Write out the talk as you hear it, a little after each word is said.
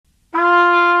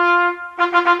Hi,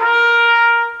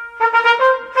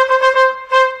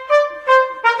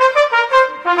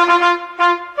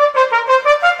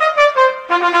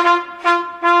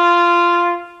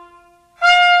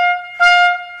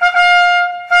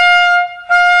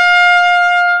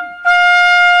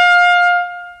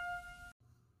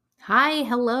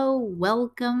 hello,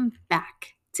 welcome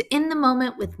back to In the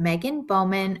Moment with Meghan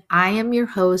Bowman. I am your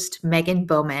host, Meghan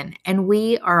Bowman, and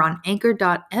we are on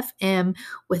anchor.fm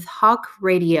with Hawk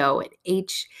Radio at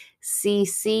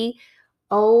HCC.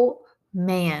 Oh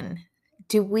man,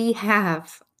 do we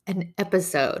have an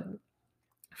episode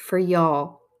for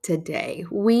y'all today.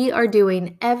 We are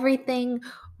doing everything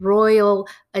Royal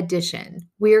Edition.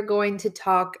 We're going to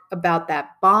talk about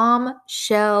that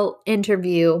bombshell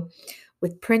interview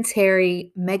with Prince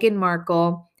Harry, Meghan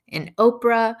Markle, and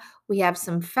Oprah. We have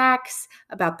some facts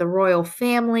about the royal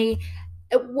family,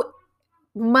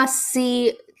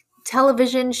 must-see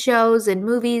television shows and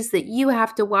movies that you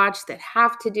have to watch that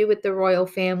have to do with the royal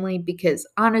family, because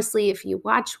honestly, if you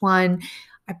watch one,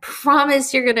 I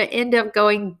promise you're going to end up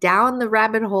going down the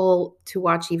rabbit hole to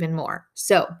watch even more.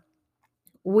 So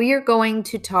we're going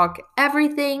to talk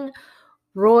everything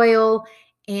royal,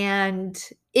 and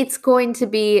it's going to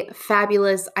be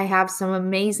fabulous. I have some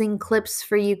amazing clips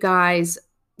for you guys.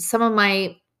 Some of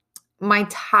my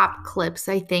top clips,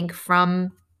 I think,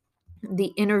 from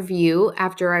the interview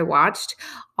after I watched.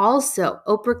 Also,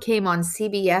 Oprah came on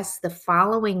CBS the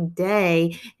following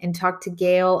day and talked to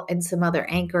Gayle and some other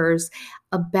anchors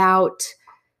about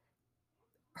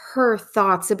her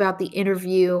thoughts about the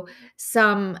interview,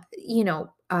 some,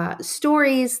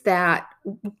 stories that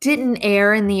didn't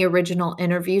air in the original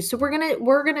interview. So we're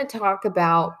gonna talk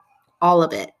about all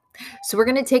of it. So we're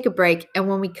gonna take a break, and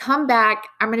when we come back,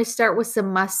 I'm gonna start with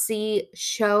some must-see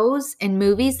shows and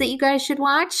movies that you guys should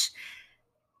watch.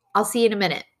 I'll see you in a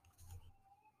minute.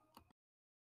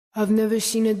 I've never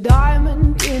seen a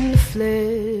diamond in the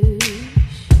flesh.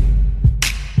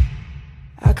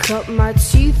 I cut my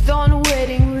teeth on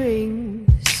wedding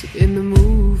rings in the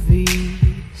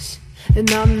movies, and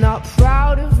I'm not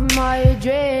proud of my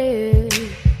address.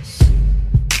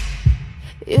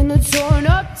 In a torn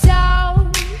up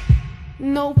town,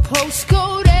 no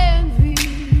postcode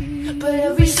envy, but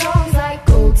every song's like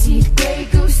gold teeth, grey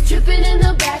goose dripping in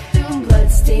the bathroom,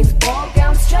 bloodstains, ball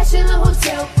gowns, trash in the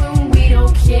hotel room. We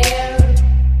don't care.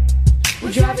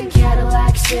 We're driving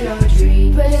Cadillacs in our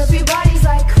dreams, but everybody's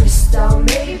like crystal,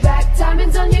 Maybach,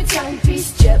 diamonds on your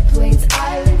timepiece, jet planes,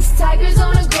 islands, tigers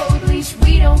on a gold leash.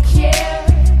 We don't care.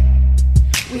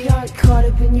 We aren't caught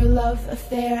up in your love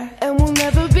affair, and we'll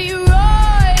never be royal.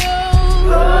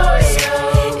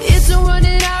 It's a run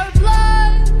in our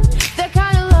blood. That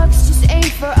kind of luck's just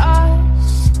ain't for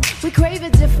us. We crave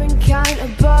a different kind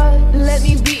of buzz. Let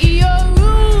me be your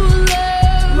ruler.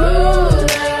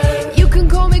 You can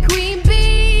call me Queen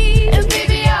Bee, and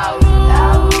baby I'll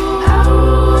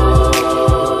rule.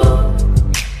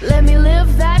 Let me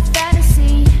live that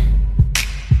fantasy.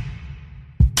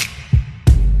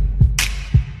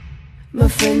 My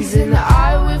friends and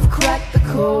I, we've cracked the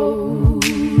code.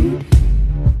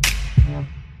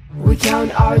 We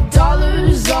count our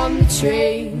dollars on the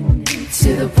train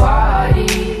to the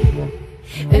party,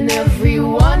 and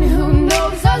everyone who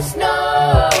knows us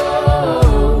knows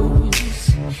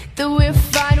that we're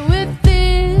fine with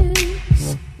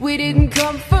this. We didn't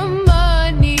come for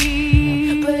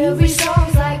money, but every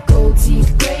song's like gold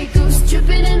teeth, grey goose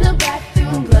dripping in the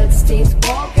bathroom, bloodstains,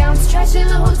 ball gowns, trash in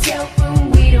the hotel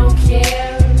room. We don't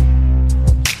care.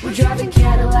 We're driving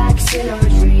Cadillacs in our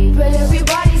dreams, but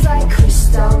everybody's like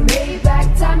crystal,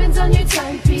 Maybach, diamonds on your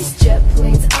timepiece, jet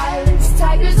planes, islands,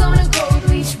 tigers on a gold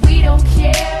leash. We don't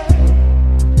care.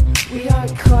 We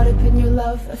aren't caught up in your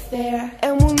love affair,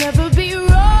 and we'll never be royal.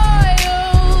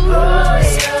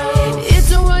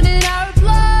 It's a run in our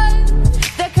blood.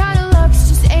 That kind of luck's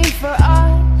just ain't for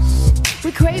us.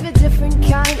 We crave a different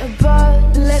kind of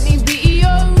buzz. Let me be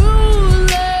your ruler.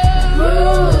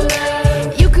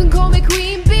 You can call me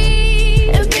Queen Bee,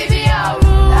 and baby I'll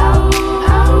rule.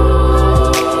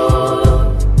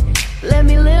 Let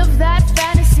me live that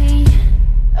fantasy.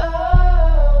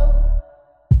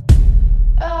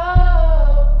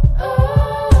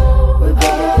 We're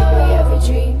better than we ever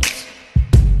dreamed,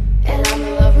 and I'm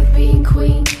in love with being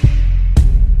queen.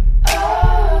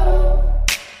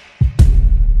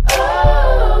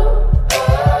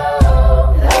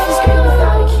 Life is great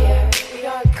without a care. We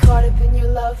aren't caught up in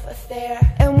your love affair,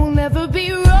 and we'll never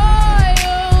be royal.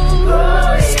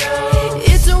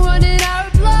 It's a run in our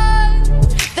blood.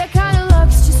 That kind of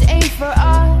luck's just ain't for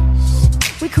us.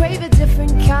 We crave a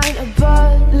different kind of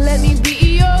buzz. Let me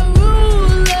be your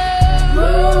ruler.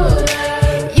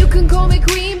 You can call me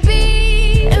Queen Bee,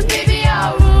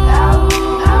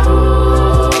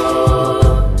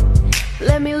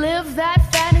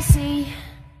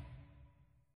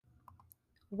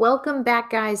 Welcome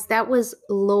back, guys. That was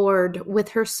Lorde with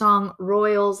her song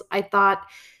Royals. I thought,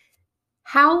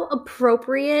 how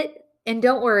appropriate. And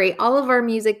don't worry, all of our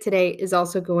music today is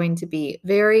also going to be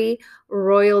very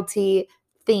royalty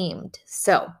themed.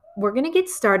 So we're going to get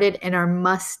started in our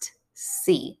must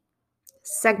see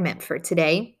segment for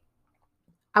today.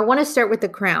 I want to start with The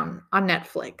Crown on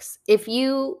Netflix. If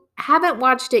you haven't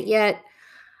watched it yet,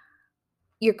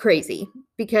 you're crazy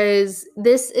because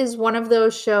this is one of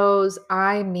those shows.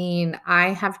 I've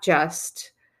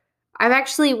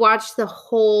actually watched the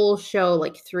whole show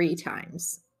like 3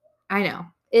 times. I know.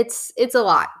 It's a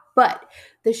lot, but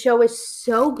the show is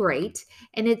so great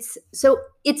and it's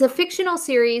a fictional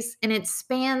series and it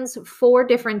spans 4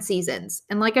 different seasons.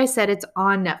 And like I said, it's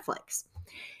on Netflix.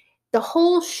 The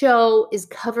whole show is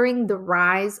covering the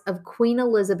rise of Queen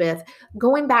Elizabeth,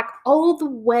 going back all the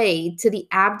way to the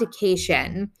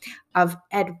abdication of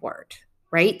Edward,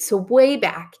 right? So, way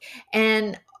back,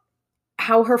 and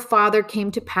how her father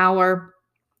came to power.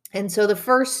 And so the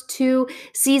first 2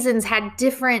 seasons had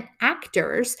different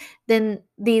actors than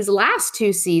these last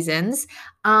 2 seasons.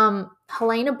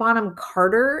 Helena Bonham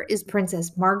Carter is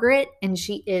Princess Margaret, and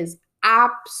she is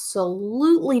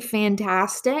absolutely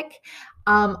fantastic.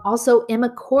 Also, Emma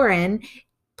Corrin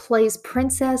plays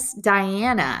Princess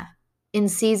Diana in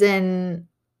season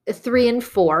 3 and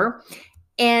 4.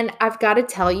 And I've got to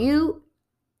tell you,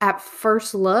 at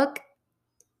first look,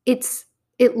 it's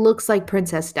it looks like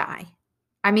Princess Di.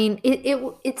 I mean,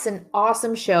 it's an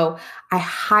awesome show. I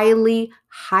highly,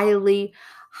 highly,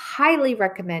 highly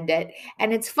recommend it.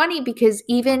 And it's funny because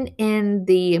even in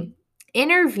the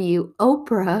interview,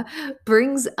 Oprah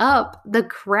brings up The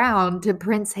Crown to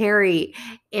Prince Harry,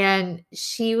 and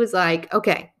she was like,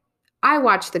 "Okay, I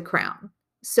watched The Crown.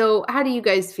 So, how do you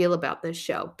guys feel about this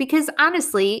show?" Because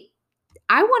honestly,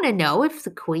 I want to know if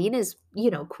the queen is,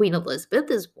 Queen Elizabeth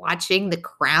is watching The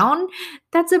Crown.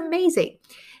 That's amazing.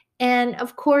 And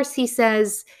of course, he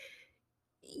says,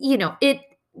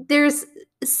 there's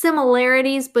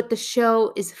similarities, but the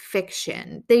show is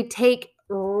fiction. They take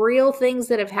real things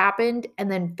that have happened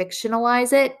and then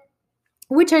fictionalize it,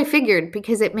 which I figured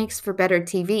because it makes for better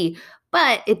TV.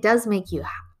 But it does make you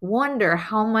wonder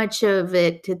how much of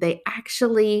it did they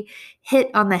actually hit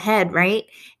on the head, right?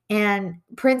 And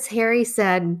Prince Harry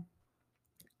said,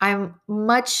 I'm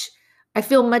much I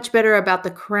feel much better about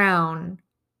The Crown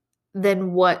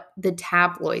than what the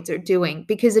tabloids are doing.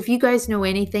 Because if you guys know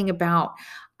anything about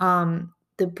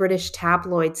the British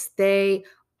tabloids, they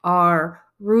are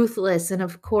ruthless. And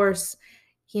of course,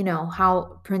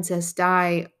 how Princess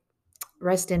Di,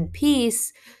 rest in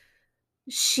peace,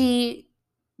 she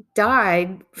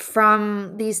died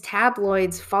from these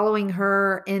tabloids following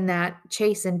her in that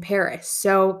chase in Paris.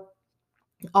 So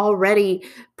already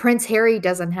Prince Harry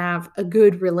doesn't have a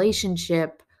good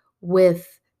relationship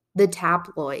with the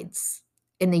tabloids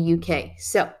in the UK.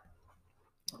 So,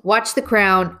 watch The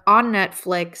Crown on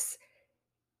Netflix.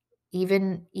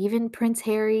 Even Prince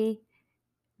Harry,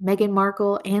 Meghan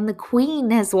Markle, and the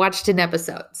Queen has watched an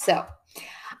episode. So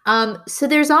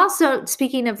there's also,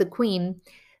 speaking of the Queen,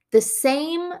 the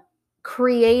same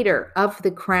creator of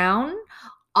The Crown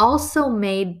also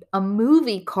made a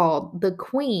movie called The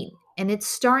Queen, and it's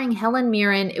starring Helen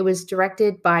Mirren. It was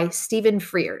directed by Stephen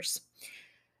Frears.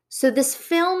 So, this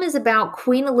film is about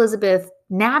Queen Elizabeth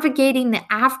navigating the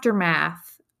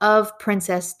aftermath of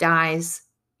Princess Di's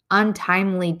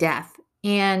untimely death.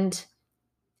 And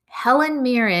Helen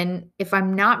Mirren, if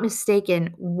I'm not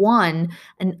mistaken, won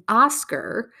an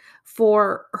Oscar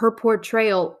for her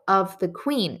portrayal of the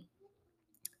Queen,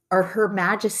 or Her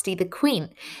Majesty the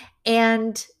Queen.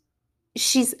 And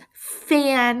she's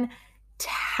fantastic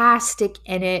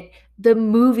in it. The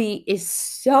movie is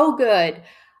so good.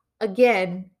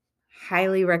 Again,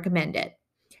 highly recommend it.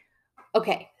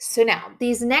 Okay, so now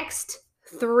these next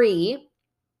 3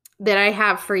 that I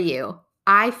have for you,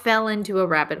 I fell into a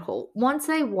rabbit hole. Once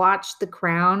I watched The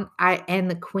Crown and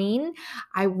the Queen,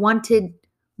 I wanted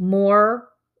more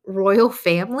royal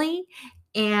family,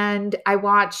 and I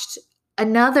watched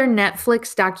another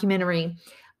Netflix documentary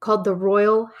called The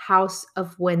Royal House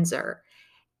of Windsor.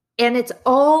 And it's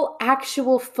all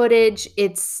actual footage.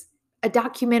 It's a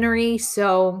documentary,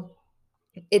 so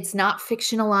it's not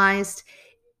fictionalized.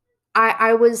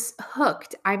 I was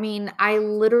hooked. I mean, I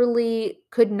literally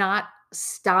could not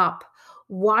stop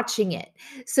watching it.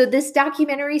 So this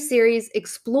documentary series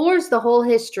explores the whole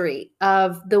history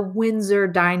of the Windsor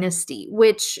dynasty,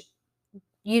 which,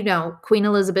 Queen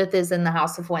Elizabeth is in the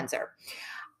House of Windsor.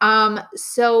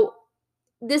 So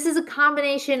this is a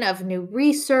combination of new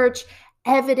research,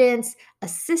 evidence,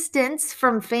 assistance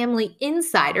from family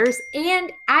insiders,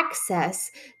 and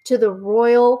access to the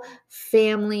royal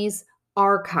family's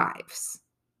archives.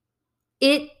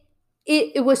 It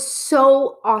it was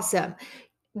so awesome.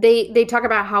 They talk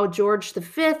about how George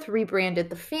V rebranded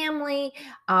the family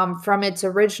from its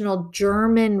original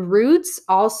German roots.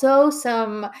 Also,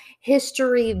 some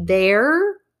history there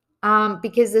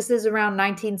because this is around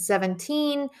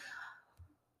 1917.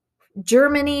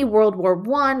 Germany, World War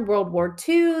One, World War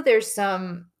Two. There's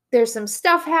some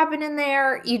stuff happening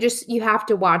there. You have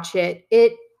to watch it.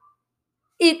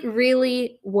 It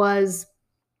really was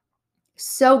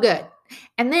so good.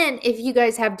 And then if you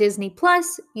guys have Disney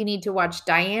Plus, you need to watch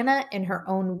Diana in her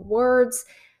own words.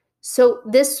 So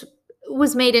this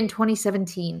was made in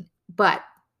 2017, but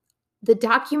the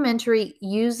documentary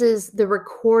uses the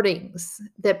recordings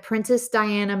that Princess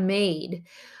Diana made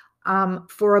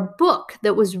for a book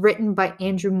that was written by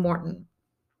Andrew Morton.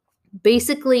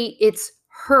 Basically, it's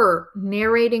her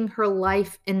narrating her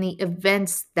life and the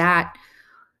events that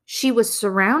she was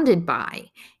surrounded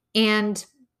by. And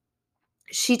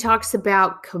she talks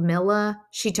about Camilla.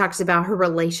 She talks about her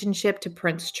relationship to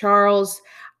Prince Charles.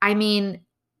 I mean,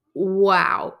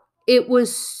 wow. It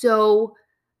was so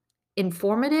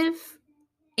informative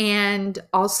and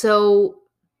also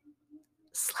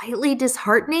slightly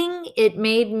disheartening. It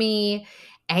made me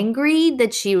angry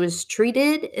that she was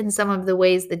treated in some of the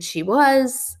ways that she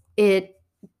was. It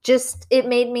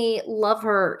made me love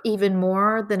her even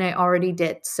more than I already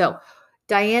did. So,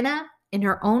 Diana, in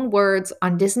her own words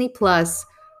on Disney Plus,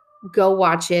 go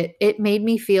watch it. It made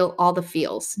me feel all the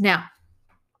feels. Now,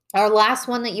 our last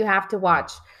one that you have to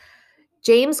watch,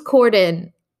 James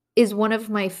Corden is one of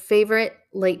my favorite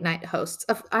late night hosts.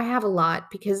 I have a lot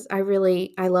because I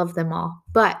love them all.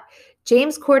 But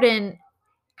James Corden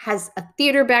has a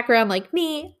theater background like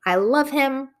me. I love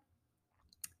him.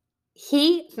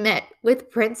 He met with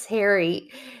Prince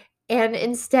Harry, and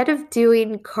instead of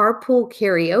doing carpool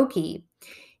karaoke,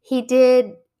 he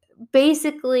did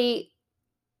basically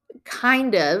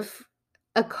kind of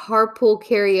a carpool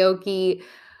karaoke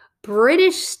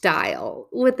British style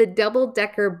with a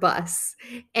double-decker bus.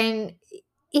 And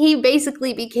he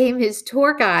basically became his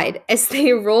tour guide as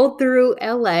they rolled through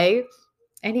LA,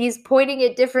 and he's pointing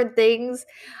at different things.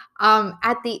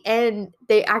 At the end,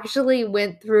 they actually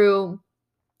went through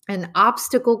an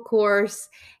obstacle course,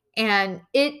 and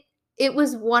it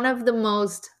was one of the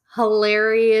most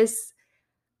hilarious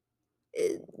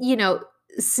you know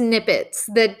snippets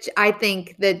that I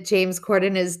think that James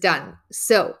Corden has done.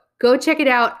 So go check it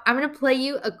out. I'm going to play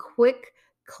you a quick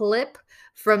clip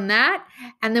from that,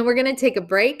 and then we're going to take a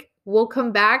break. We'll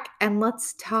come back and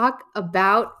let's talk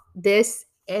about this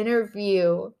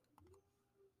interview.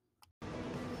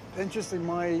 Interesting.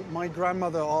 My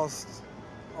grandmother asked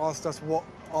us what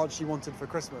Archie wanted for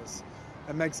Christmas,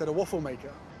 and Meg said a waffle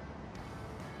maker.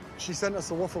 She sent us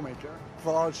a waffle maker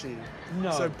for Archie. No.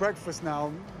 So breakfast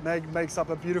now, Meg makes up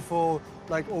a beautiful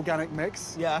like organic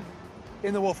mix. Yeah.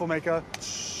 In the waffle maker,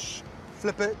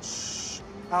 flip it,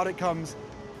 out it comes.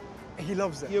 He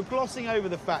loves it. You're glossing over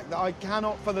the fact that I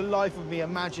cannot for the life of me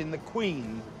imagine the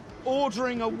Queen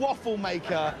ordering a waffle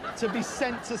maker to be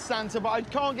sent to Santa, but I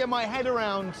can't get my head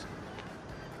around.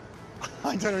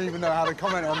 I don't even know how to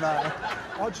comment on that.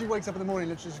 Archie wakes up in the morning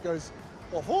and literally just goes,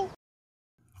 waffle?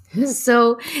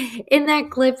 So, in that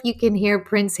clip, you can hear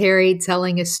Prince Harry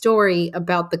telling a story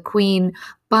about the Queen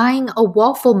buying a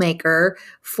waffle maker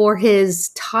for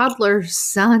his toddler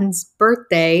son's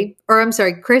birthday, or I'm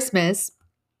sorry, Christmas.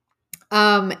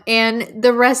 And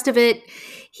the rest of it,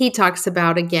 he talks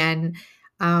about again,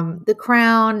 the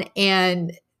crown,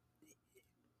 and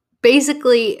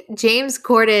basically James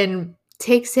Corden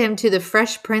takes him to the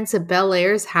Fresh Prince of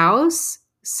Bel-Air's house.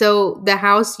 So the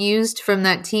house used from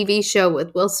that TV show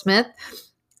with Will Smith,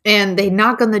 and they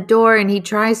knock on the door and he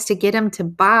tries to get him to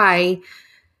buy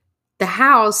the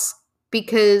house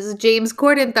because James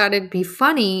Corden thought it'd be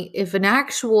funny if an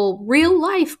actual real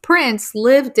life prince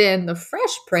lived in the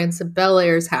Fresh Prince of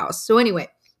Bel-Air's house. So anyway,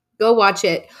 go watch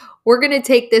it. We're going to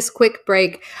take this quick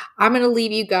break. I'm going to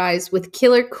leave you guys with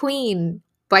Killer Queen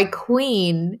by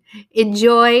Queen.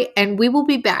 Enjoy, and we will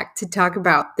be back to talk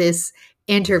about this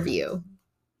interview.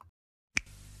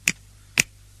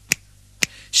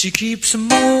 She keeps a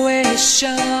Moet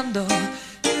Chandon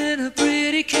in a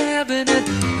pretty cabinet.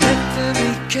 Let them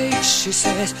eat cake, she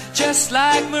says, just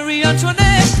like Marie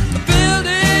Antoinette.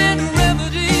 Building a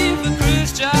remedy for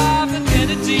Khrushchev and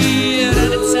Kennedy. At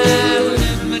any time, an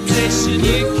invitation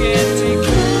you can't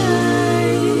decline.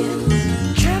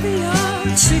 Caviar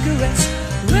and cigarettes,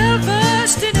 well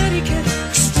versed in etiquette,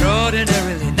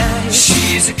 extraordinarily nice.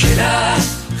 She's a killer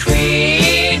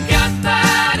queen, got that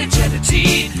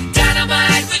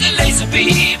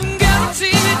beam,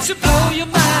 guaranteed to blow your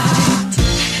mind.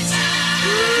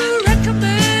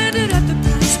 Recommended at the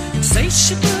price,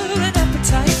 insatiable and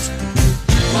appetite.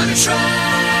 Wanna try?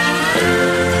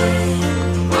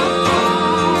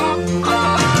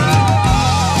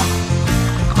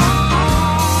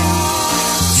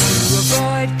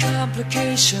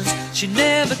 She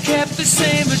never kept the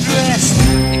same address.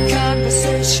 In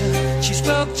conversation, she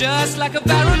spoke just like a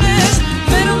baroness.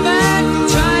 Middleman from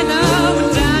China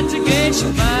went down to gauge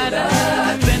your mind.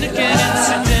 Then again,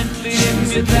 incidentally,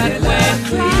 if that way,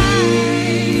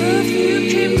 perfume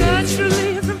came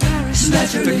naturally from Paris.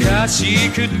 Because she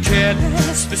couldn't care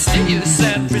less, fastidious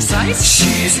and precise.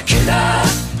 She's a killer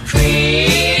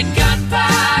queen,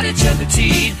 gunpowder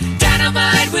gelatine,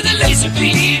 dynamite with a laser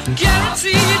beam,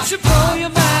 guaranteed to blow your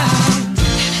mind.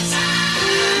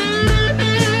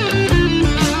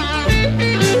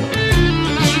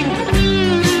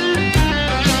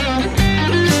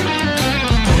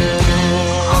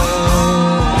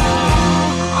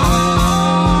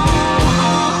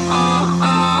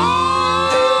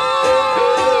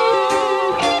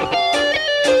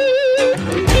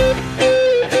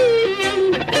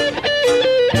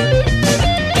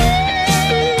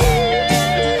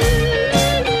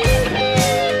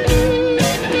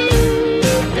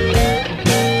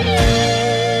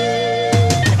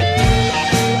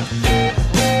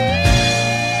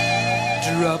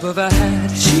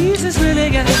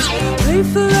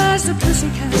 Playful as a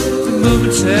pussycat,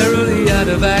 momentarily out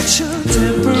of action,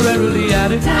 temporarily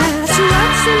out of gas. You're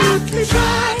absolutely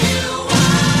dry.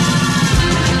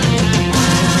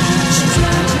 She's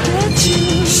out to get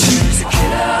you. She's a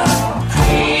killer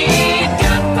queen,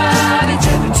 gunpowder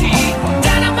gelatine,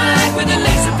 dynamite with a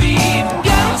laser beam,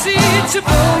 guaranteed to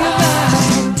blow your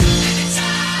mind.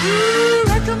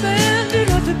 Recommended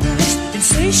at the price,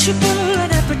 insatiable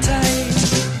and appetite.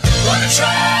 Wanna try?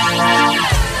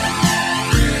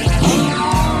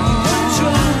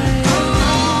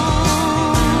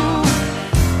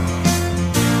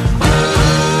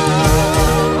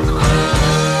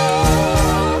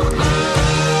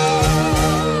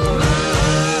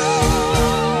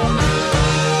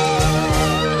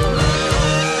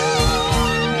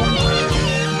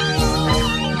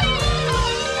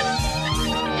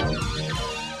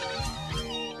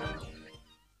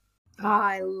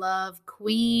 I love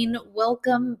Queen.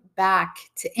 Welcome back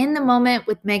to In the Moment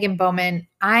with Meghan Bowman.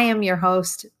 I am your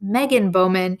host, Meghan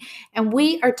Bowman, and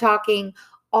we are talking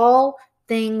all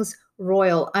things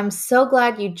royal. I'm so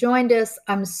glad you joined us.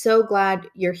 I'm so glad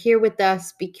you're here with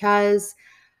us because,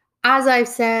 as I've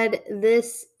said,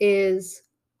 this is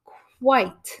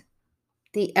quite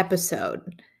the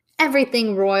episode.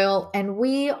 Everything royal, and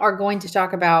we are going to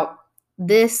talk about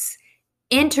this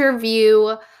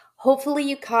interview. Hopefully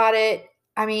you caught it.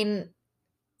 I mean,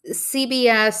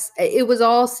 CBS, it was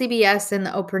all CBS and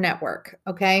the Oprah Network,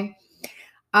 okay?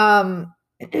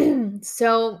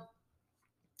 So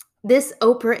this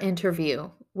Oprah interview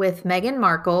with Meghan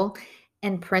Markle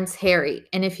and Prince Harry.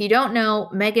 And if you don't know,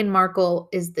 Meghan Markle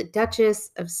is the Duchess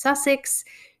of Sussex.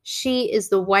 She is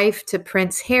the wife to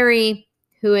Prince Harry,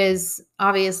 who is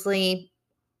obviously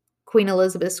Queen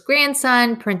Elizabeth's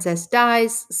grandson, Princess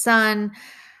Di's son.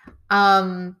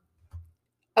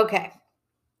 Okay.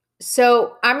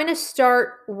 So I'm going to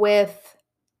start with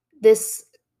this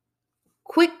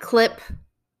quick clip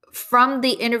from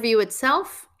the interview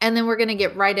itself, and then we're going to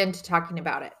get right into talking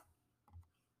about it.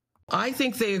 I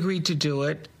think they agreed to do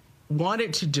it,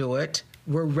 wanted to do it,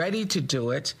 were ready to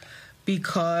do it,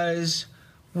 because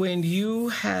when you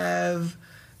have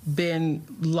been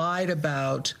lied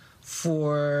about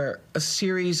for a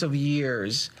series of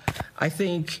years, I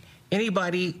think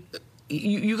anybody,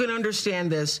 you can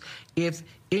understand this if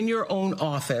in your own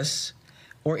office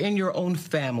or in your own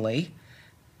family,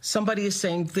 somebody is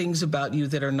saying things about you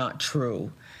that are not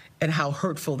true and how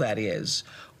hurtful that is.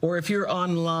 Or if you're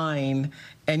online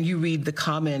and you read the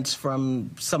comments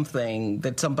from something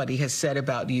that somebody has said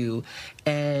about you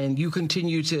and you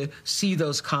continue to see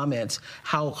those comments,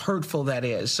 how hurtful that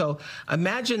is. So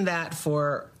imagine that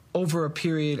for over a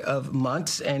period of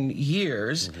months and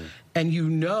years, and you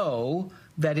know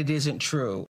that it isn't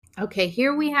true. Okay,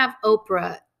 here we have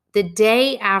Oprah the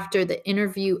day after the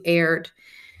interview aired,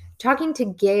 talking to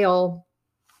Gayle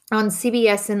on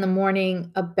CBS in the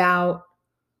morning about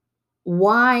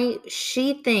why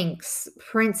she thinks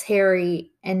Prince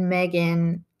Harry and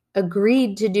Meghan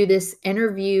agreed to do this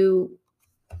interview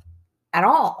at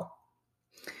all.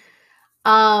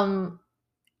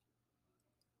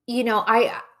 You know,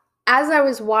 as I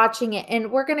was watching it,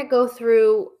 and we're going to go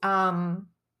through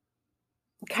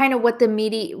kind of what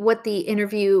the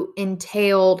interview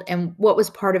entailed and what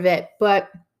was part of it, but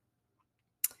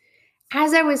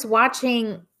as I was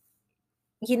watching,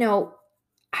 you know,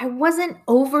 I wasn't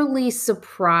overly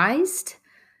surprised,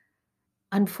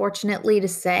 unfortunately to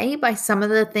say, by some of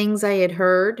the things I had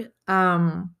heard.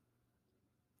 And,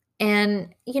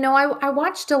 I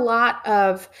watched a lot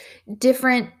of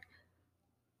different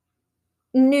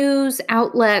news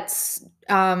outlets,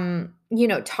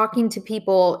 talking to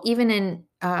people, even in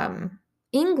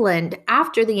England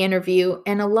after the interview.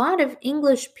 And a lot of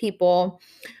English people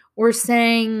were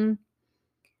saying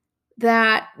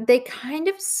that they kind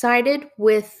of sided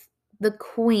with the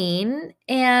Queen,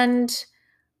 and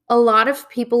a lot of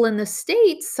people in the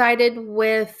States sided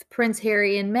with Prince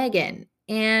Harry and Meghan.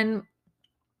 And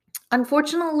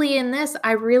unfortunately, in this,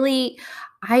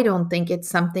 I don't think it's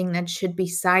something that should be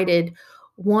sided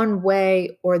one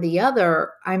way or the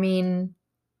other. I mean,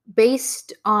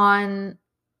 based on,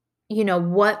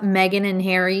 what Meghan and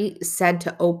Harry said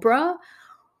to Oprah,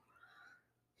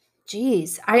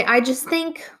 geez, I just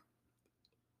think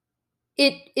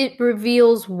it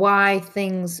reveals why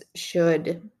things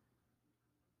should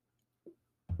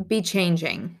be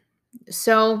changing.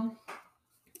 So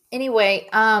anyway,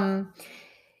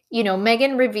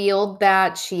 Meghan revealed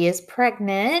that she is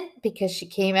pregnant because she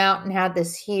came out and had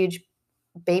this huge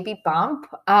baby bump.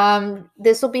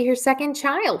 This will be her second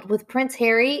child with Prince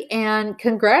Harry, and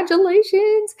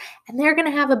congratulations. And they're going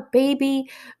to have a baby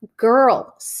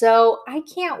girl. So I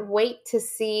can't wait to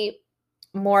see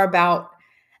more about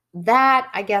that.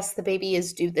 I guess the baby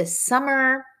is due this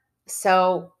summer.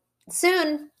 So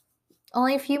soon,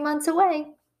 only a few months away.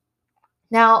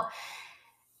 Now,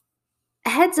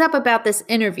 heads up about this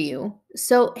interview.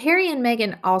 So Harry and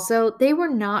Meghan also, they were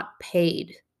not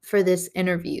paid for this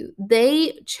interview.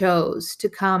 They chose to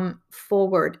come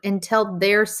forward and tell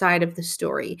their side of the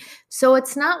story. So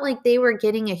it's not like they were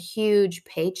getting a huge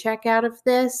paycheck out of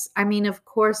this. I mean, of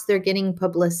course they're getting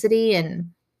publicity,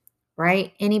 and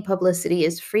right, any publicity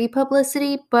is free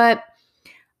publicity, but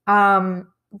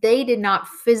they did not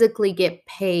physically get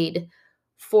paid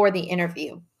for the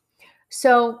interview.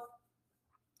 So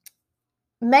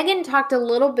Meghan talked a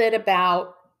little bit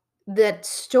about that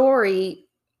story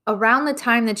around the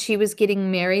time that she was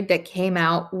getting married that came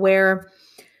out, where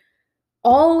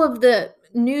all of the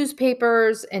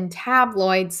newspapers and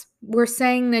tabloids were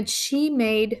saying that she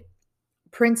made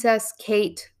Princess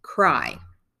Kate cry,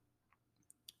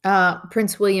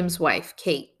 Prince William's wife,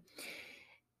 Kate.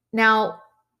 Now,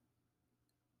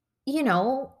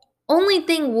 only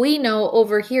thing we know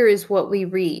over here is what we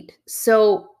read.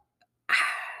 So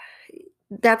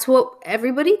that's what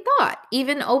everybody thought.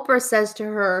 Even Oprah says to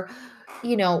her,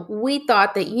 we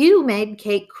thought that you made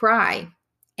Kate cry.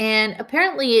 And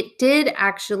apparently it did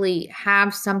actually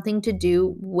have something to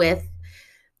do with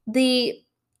the,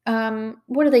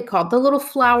 what are they called? The little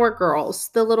flower girls,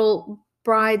 the little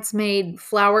bridesmaid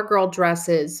flower girl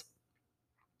dresses.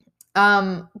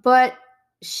 But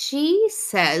she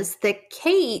says that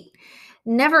Kate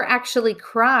never actually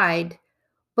cried,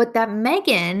 but that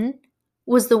Meghan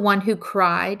was the one who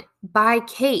cried by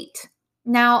Kate.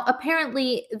 Now,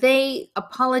 apparently, they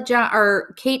apologize,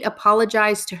 or Kate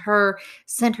apologized to her,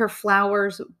 sent her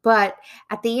flowers, but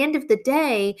at the end of the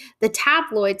day, the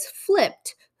tabloids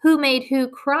flipped who made who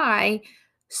cry,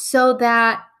 so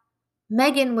that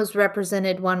Meghan was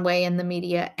represented one way in the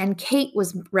media and Kate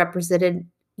was represented,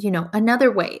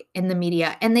 another way in the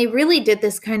media. And they really did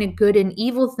this kind of good and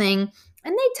evil thing.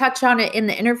 And they touch on it in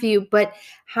the interview, but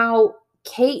how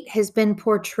Kate has been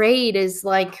portrayed as,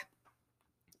 like,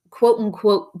 quote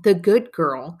unquote, the good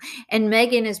girl, and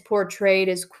Meghan is portrayed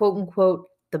as, quote unquote,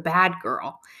 the bad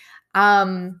girl.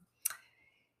 Now,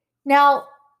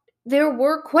 there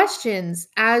were questions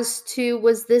as to,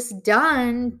 was this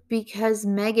done because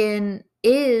Meghan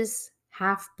is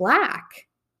half Black?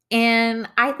 And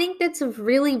I think that's a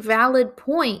really valid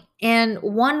point. And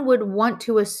one would want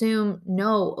to assume,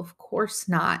 no, of course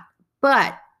not.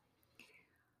 But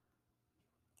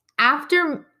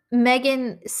after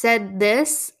Meghan said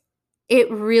this,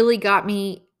 it really got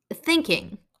me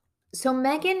thinking. So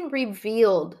Meghan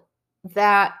revealed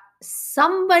that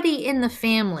somebody in the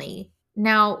family,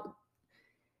 now,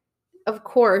 of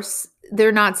course,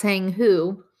 they're not saying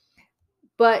who,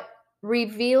 but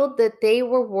revealed that they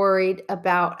were worried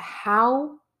about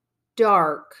how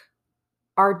dark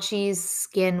Archie's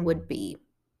skin would be.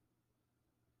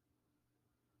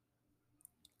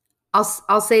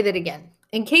 I'll say that again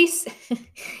in case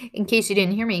you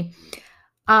didn't hear me.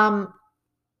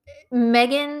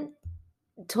 Meghan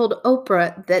told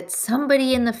Oprah that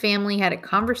somebody in the family had a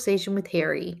conversation with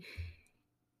Harry,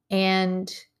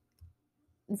 and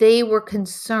they were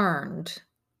concerned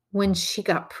when she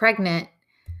got pregnant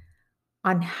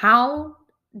on how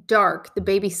dark the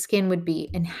baby's skin would be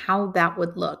and how that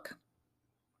would look.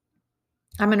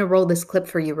 I'm going to roll this clip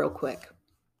for you real quick.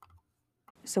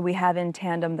 So we have in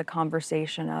tandem the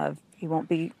conversation of he won't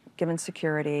be given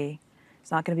security,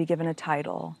 he's not going to be given a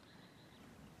title,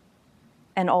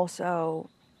 and also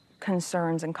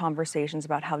concerns and conversations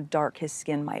about how dark his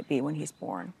skin might be when he's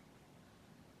born.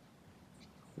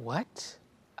 What?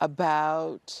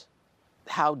 About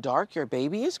how dark your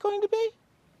baby is going to be?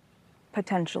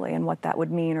 Potentially, and what that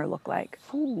would mean or look like.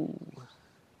 Ooh.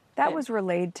 That was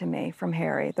relayed to me from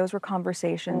Harry. Those were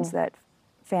conversations that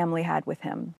family had with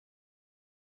him.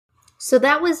 So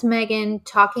that was Meghan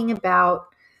talking about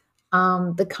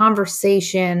the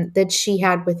conversation that she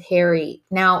had with Harry.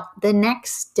 Now, the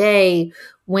next day,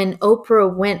 when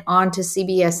Oprah went on to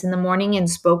CBS in the morning and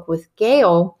spoke with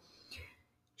Gayle,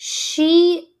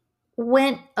 she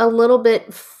went a little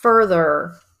bit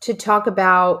further to talk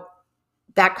about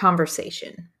that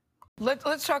conversation.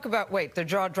 Let's talk about, the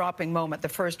jaw-dropping moment, the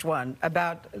first one,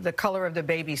 about the color of the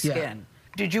baby's skin.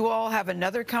 Did you all have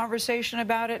another conversation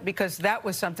about it? Because that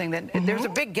was something that, there's a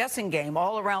big guessing game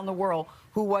all around the world.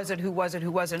 Who was it, who was it,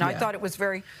 who was it? And I thought it was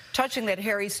very touching that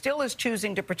Harry still is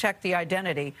choosing to protect the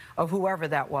identity of whoever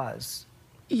that was.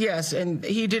 Yes, and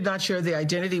he did not share the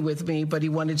identity with me, but he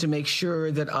wanted to make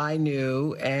sure that I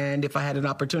knew, and if I had an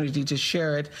opportunity to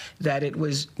share it, that it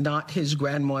was not his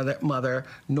grandmother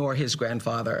nor his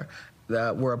grandfather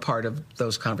that were a part of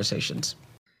those conversations.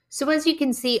 So as you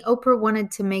can see, Oprah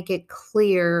wanted to make it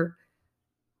clear,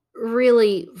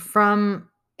 really from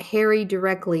Harry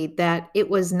directly, that it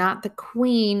was not the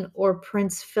Queen or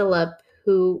Prince Philip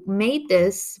who made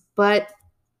this, but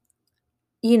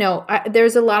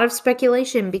there's a lot of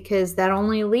speculation because that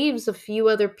only leaves a few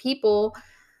other people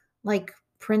like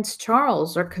Prince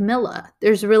Charles or Camilla.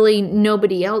 There's really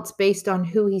nobody else based on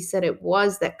who he said it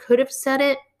was that could have said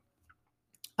it.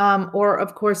 Or,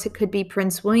 of course, it could be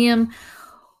Prince William.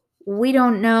 We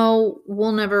don't know.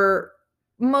 We'll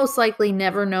most likely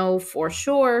never know for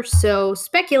sure. So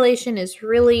speculation is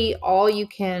really all you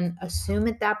can assume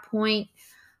at that point.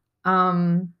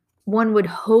 One would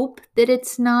hope that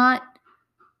it's not.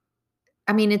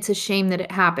 I mean, it's a shame that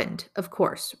it happened, of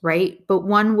course, right? But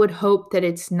one would hope that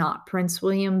it's not Prince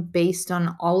William based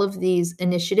on all of these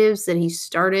initiatives that he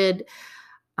started.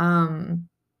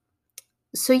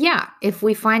 So yeah, if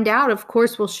we find out, of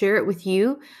course, we'll share it with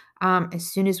you as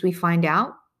soon as we find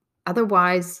out.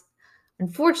 Otherwise,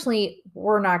 unfortunately,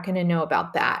 we're not going to know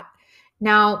about that.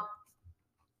 Now,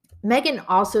 Meghan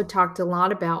also talked a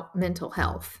lot about mental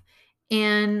health.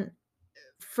 And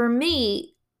for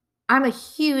me, I'm a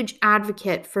huge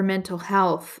advocate for mental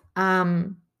health.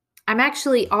 I'm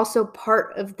actually also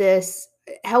part of this,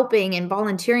 helping and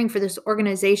volunteering for this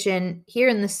organization here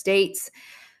in the States.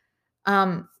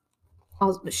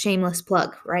 Shameless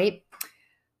plug, right?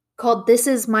 Called This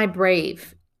Is My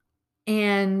Brave.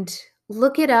 And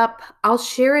look it up. I'll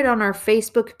share it on our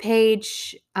Facebook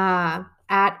page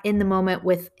at In the Moment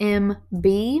with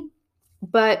MB.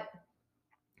 But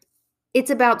it's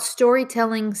about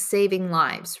storytelling, saving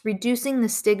lives, reducing the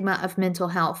stigma of mental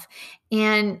health.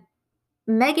 And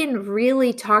Meghan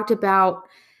really talked about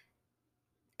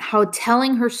how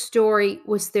telling her story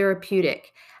was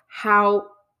therapeutic, how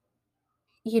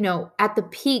at the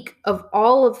peak of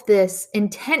all of this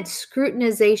intense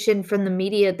scrutinization from the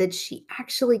media, that she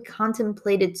actually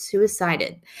contemplated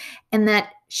suicide and that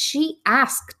she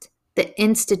asked the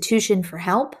institution for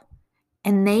help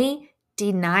and they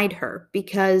denied her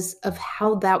because of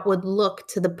how that would look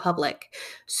to the public.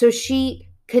 So she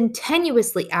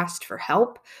continuously asked for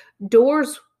help.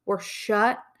 Doors were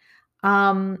shut.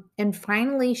 And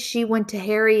finally, she went to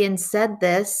Harry and said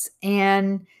this,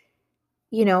 and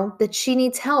that she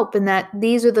needs help and that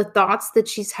these are the thoughts that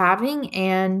she's having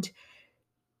and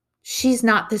she's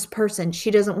not this person.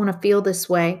 She doesn't want to feel this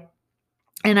way.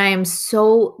 And I am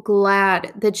so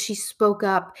glad that she spoke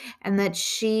up and that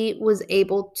she was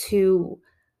able to,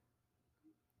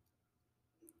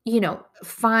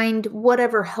 find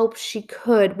whatever help she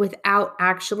could without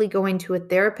actually going to a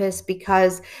therapist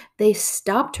because they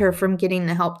stopped her from getting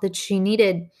the help that she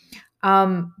needed.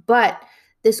 But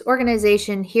this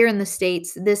organization here in the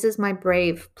States, This Is My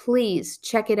Brave, please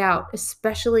check it out,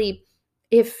 especially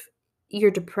if you're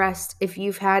depressed, if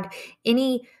you've had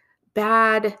any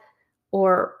bad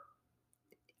or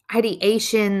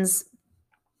ideations,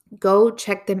 go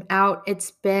check them out.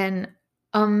 It's been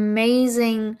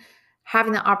amazing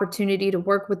having the opportunity to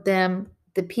work with them.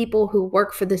 The people who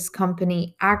work for this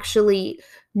company actually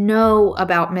know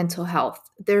about mental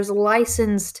health. There's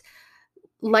licensed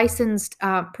licensed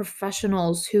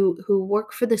professionals who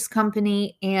work for this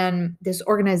company and this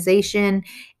organization,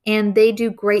 and they do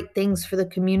great things for the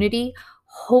community.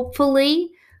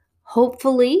 Hopefully,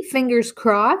 fingers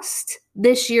crossed,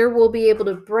 this year we'll be able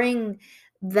to bring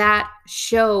that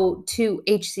show to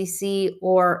HCC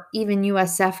or even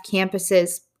USF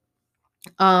campuses.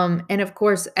 And of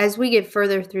course, as we get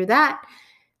further through that,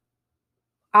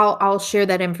 I'll share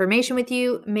that information with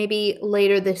you. Maybe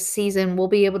later this season, we'll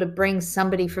be able to bring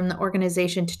somebody from the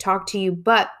organization to talk to you.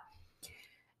 But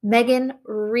Meghan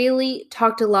really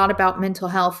talked a lot about mental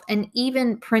health, and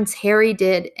even Prince Harry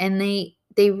did. And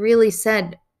they really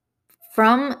said,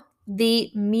 from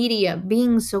the media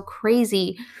being so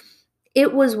crazy,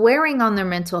 it was wearing on their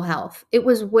mental health. It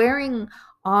was wearing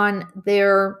on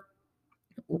their,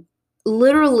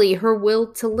 literally, her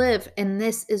will to live. And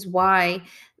this is why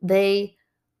they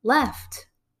left.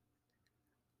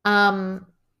 So,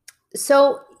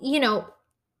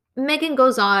 Meghan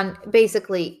goes on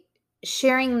basically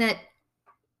sharing that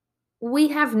we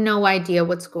have no idea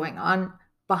what's going on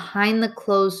behind the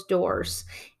closed doors.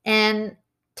 And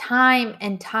time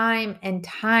and time and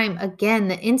time again,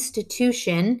 the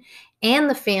institution and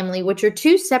the family, which are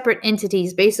two separate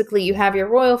entities. Basically, you have your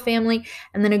royal family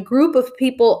and then a group of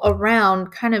people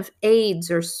around, kind of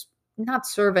aides, or not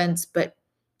servants, but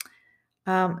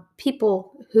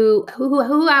people who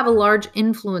have a large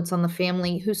influence on the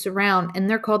family, who surround, and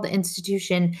they're called the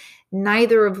institution,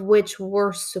 neither of which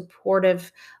were supportive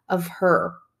of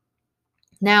her.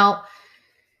 Now,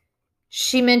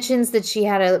 she mentions that she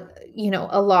had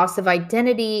a loss of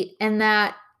identity, and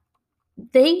that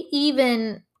they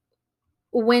even,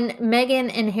 when Meghan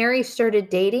and Harry started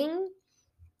dating,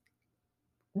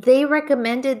 they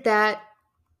recommended that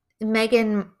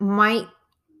Meghan might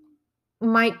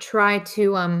try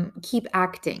to keep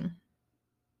acting,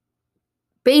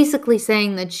 basically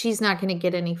saying that she's not going to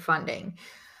get any funding.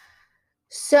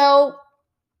 So,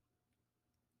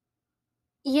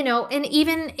 and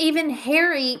even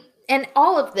Harry, and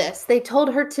all of this, they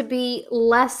told her to be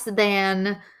less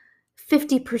than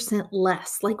 50%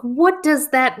 less. Like, what does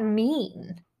that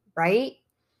mean, right?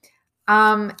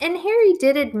 And Harry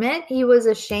did admit he was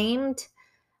ashamed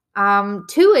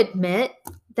to admit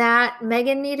that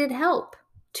Meghan needed help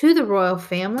to the royal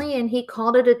family, and he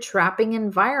called it a trapping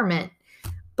environment.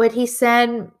 But he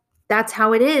said that's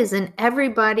how it is, and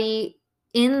everybody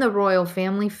in the royal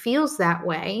family feels that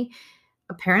way,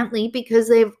 apparently, because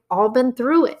they've all been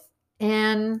through it.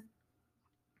 And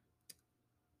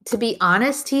to be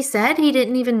honest, he said he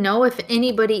didn't even know if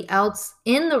anybody else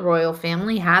in the royal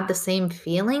family had the same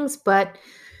feelings, but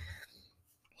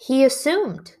he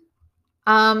assumed.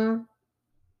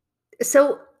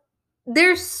 So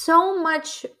there's so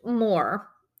much more,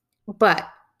 but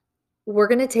we're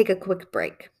going to take a quick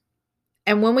break.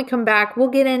 And when we come back, we'll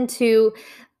get into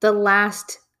the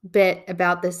last bit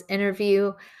about this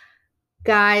interview.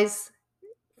 Guys,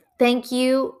 thank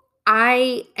you.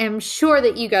 I am sure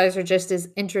that you guys are just as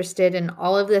interested in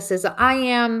all of this as I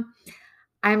am.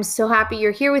 I'm so happy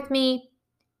you're here with me.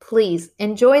 Please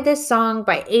enjoy this song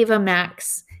by Ava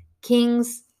Max,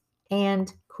 Kings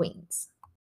and Queens.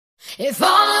 If all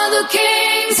of the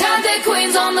kings had their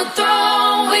queens on the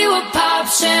throne, we would pop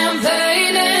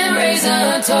champagne and raise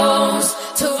a toast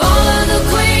to all of the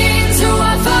queens who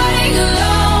are fighting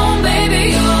alone.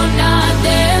 Baby, you're not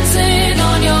dancing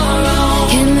on your own.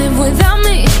 Can't live without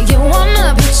me, you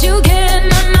wanna, but you can't,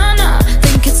 nah.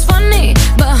 Think it's funny,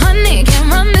 but honey, can't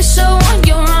run the show on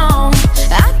your own.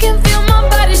 I can feel my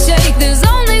body shake, there's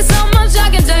only so much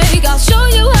I can take. I'll show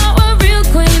you how a real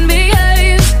queen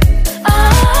behaves.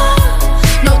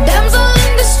 No damsel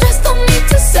in distress, don't need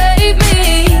to save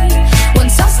me.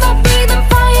 Once I stop breathing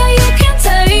fire, you can't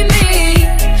take me.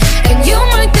 And you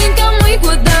might think I'm weak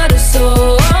without a soul.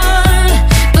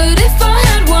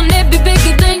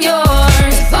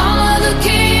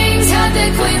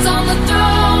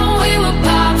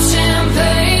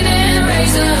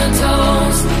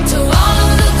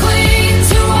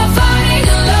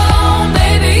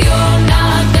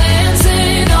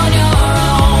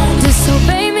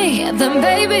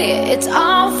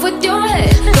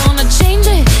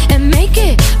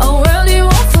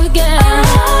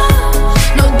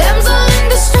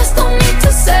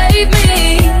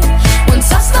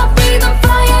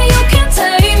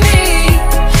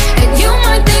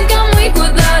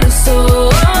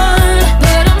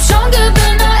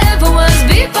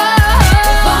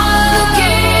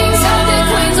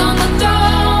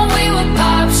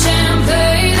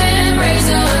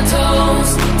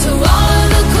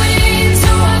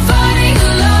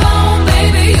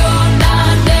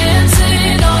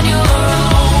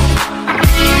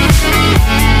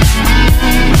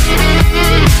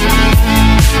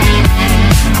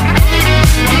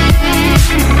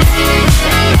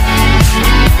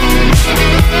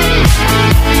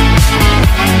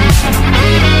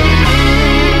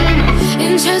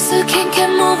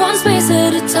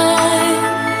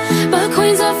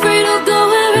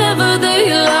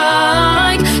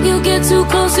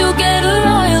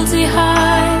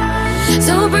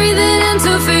 So breathe it in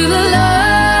to feel the love.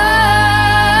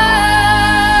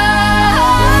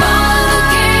 All the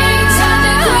kings and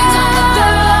the queens on the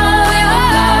throne. We will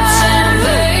pop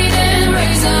champagne and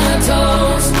raising a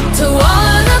toast to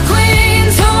all of the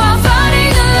queens who are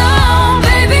fighting alone.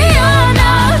 Baby, you're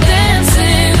not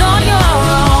dancing on your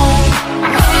own.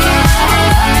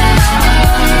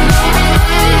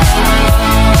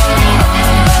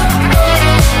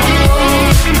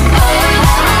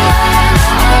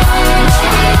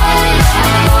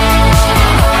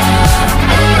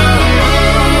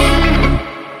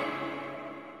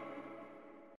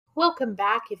 Welcome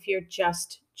back if you're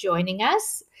just joining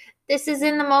us. This is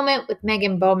In the Moment with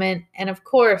Meghan Bowman. And of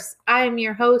course, I am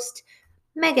your host,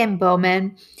 Meghan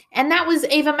Bowman. And that was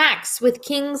Ava Max with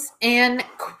Kings and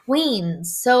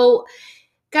Queens. So,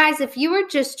 guys, if you are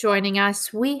just joining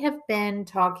us, we have been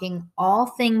talking all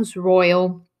things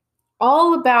royal,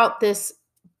 all about this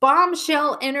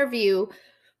bombshell interview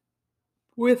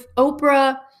with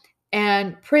Oprah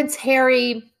and Prince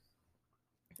Harry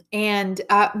and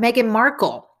Meghan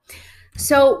Markle.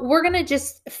 So we're going to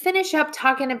just finish up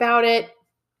talking about it.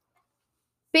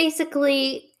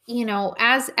 Basically, you know,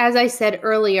 as I said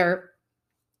earlier,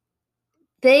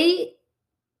 Meghan,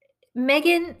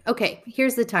 okay,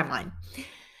 here's the timeline.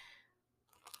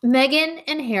 Meghan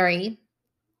and Harry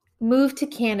moved to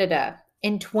Canada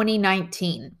in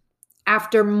 2019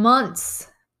 after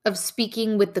months of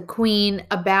speaking with the Queen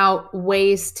about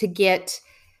ways to get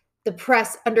the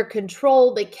press under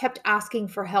control. They kept asking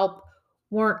for help,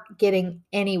 weren't getting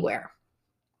anywhere.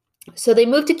 So they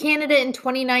moved to Canada in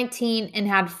 2019 and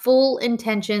had full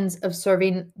intentions of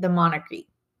serving the monarchy.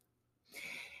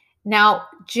 Now,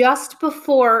 just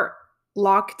before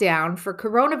lockdown for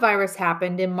coronavirus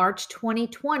happened in March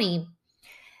 2020,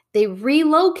 they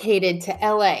relocated to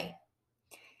LA.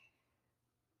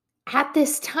 At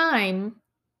this time,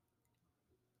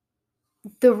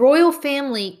 the royal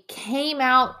family came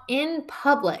out in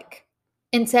public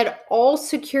and said all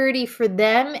security for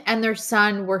them and their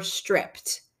son were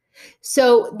stripped.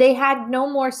 So they had no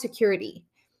more security.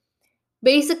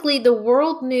 Basically, the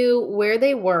world knew where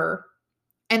they were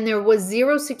and there was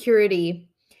zero security.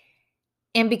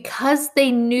 And because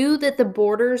they knew that the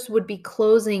borders would be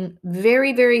closing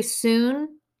very, very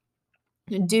soon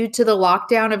due to the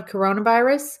lockdown of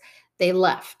coronavirus, they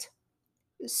left.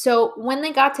 So when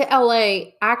they got to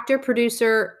LA, actor,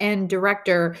 producer, and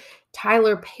director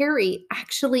Tyler Perry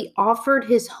actually offered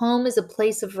his home as a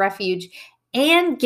place of refuge and